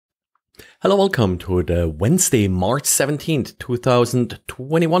Hello, welcome to the Wednesday, March 17th,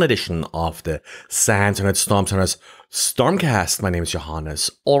 2021 edition of the SANS Internet Storm Center's Stormcast. My name is Johannes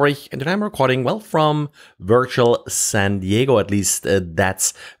Ulrich, and today I'm recording, from virtual San Diego. At least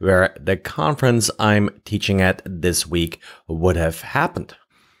that's where the conference I'm teaching at this week would have happened.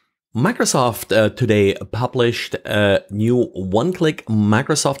 Microsoft today published a new one-click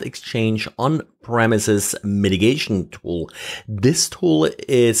Microsoft Exchange on-premises mitigation tool. This tool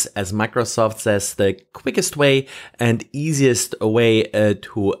is, as Microsoft says, the quickest way and easiest way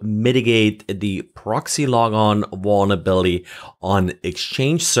to mitigate the proxy logon vulnerability on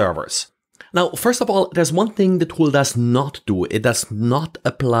Exchange servers. Now, first of all, there's one thing the tool does not do. It does not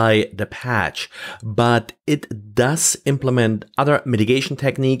apply the patch, but it does implement other mitigation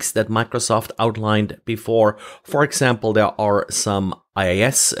techniques that Microsoft outlined before. For example, there are some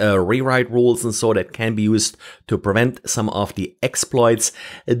IIS rewrite rules and so that can be used to prevent some of the exploits.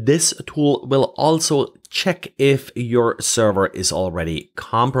 This tool will also check if your server is already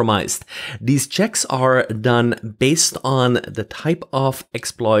compromised. These checks are done based on the type of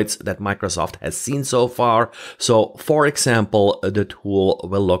exploits that Microsoft has seen so far. So, for example, the tool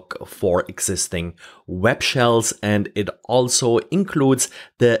will look for existing web shells, and it also includes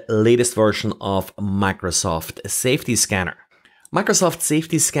the latest version of Microsoft Safety Scanner. Microsoft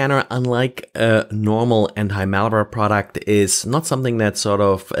Safety Scanner, unlike a normal anti-malware product, is not something that sort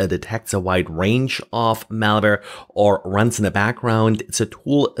of detects a wide range of malware or runs in the background. It's a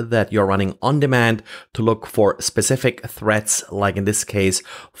tool that you're running on demand to look for specific threats, like in this case,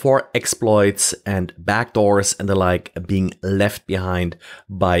 for exploits and backdoors and the like being left behind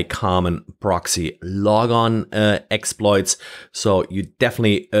by common proxy logon exploits. So you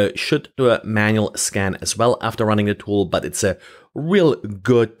definitely should do a manual scan as well after running the tool, but it's a real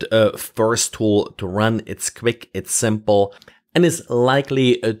good first tool to run. It's quick, it's simple, and is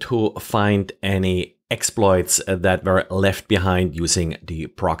likely to find any exploits that were left behind using the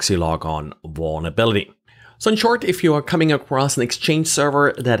proxy logon vulnerability. So in short, if you are coming across an Exchange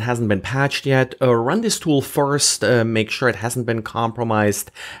server that hasn't been patched yet, run this tool first, make sure it hasn't been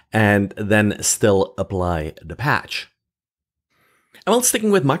compromised, and then still apply the patch. And well, sticking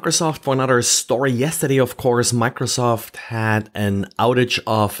with Microsoft for another story, yesterday, of course, Microsoft had an outage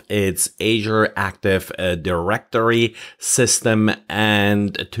of its Azure Active Directory system,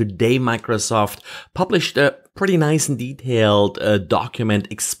 and today Microsoft published a pretty nice and detailed document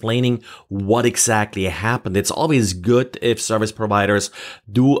explaining what exactly happened. It's always good if service providers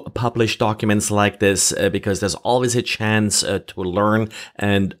do publish documents like this because there's always a chance to learn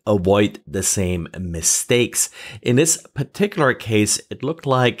and avoid the same mistakes. In this particular case, it looked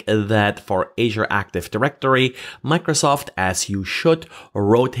like that for Azure Active Directory, Microsoft, as you should,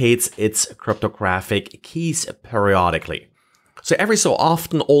 rotates its cryptographic keys periodically. So every so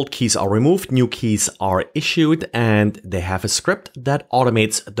often, old keys are removed, new keys are issued, and they have a script that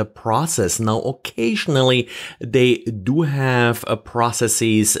automates the process. Now, occasionally, they do have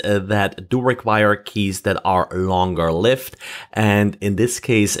processes that do require keys that are longer lived. And in this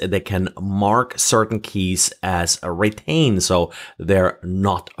case, they can mark certain keys as retained, so they're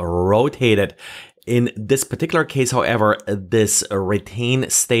not rotated. In this particular case, however, this retain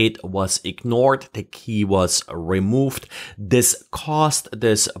state was ignored. The key was removed. This caused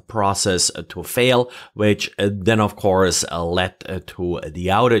this process to fail, which then, of course, led to the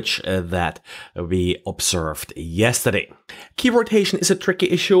outage that we observed yesterday. Key rotation is a tricky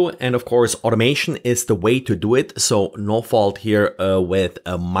issue, and of course, automation is the way to do it. So no fault here with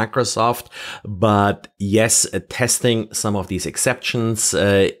Microsoft. But yes, testing some of these exceptions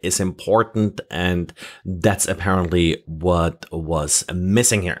is important, and that's apparently what was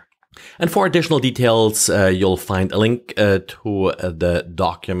missing here. And for additional details, you'll find a link to the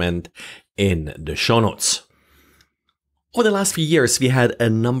document in the show notes. Over the last few years, we had a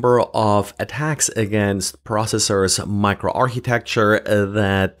number of attacks against processors microarchitecture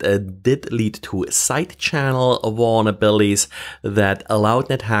that did lead to side channel vulnerabilities that allowed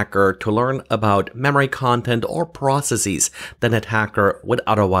an attacker to learn about memory content or processes that an attacker would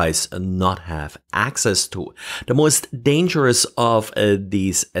otherwise not have access to. The most dangerous of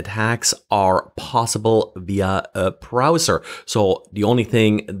these attacks are possible via a browser. So the only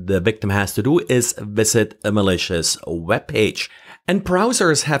thing the victim has to do is visit a malicious web page. And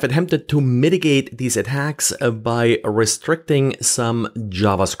browsers have attempted to mitigate these attacks by restricting some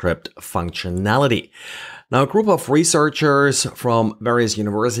JavaScript functionality. Now, a group of researchers from various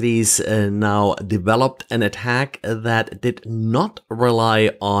universities now developed an attack that did not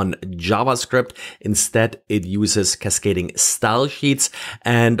rely on JavaScript. Instead, it uses cascading style sheets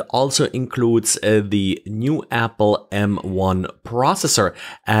and also includes the new Apple M1 processor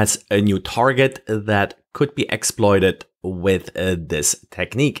as a new target that could be exploited with this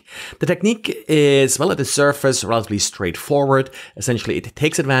technique. The technique is, well, at the surface, relatively straightforward. Essentially, it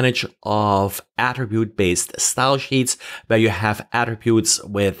takes advantage of attribute-based style sheets where you have attributes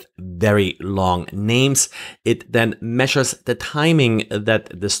with very long names. It then measures the timing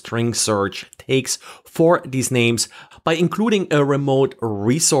that the string search takes for these names by including a remote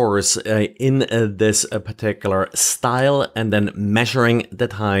resource in this particular style and then measuring the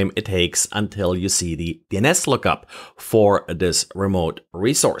time it takes until you see the DNS lookup for this remote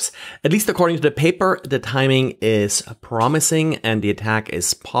resource. At least according to the paper, the timing is promising and the attack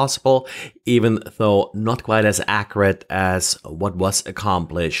is possible, even though not quite as accurate as what was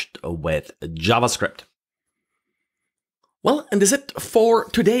accomplished with JavaScript. Well, and that's it for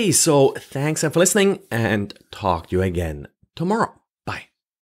today. So thanks for listening and talk to you again tomorrow.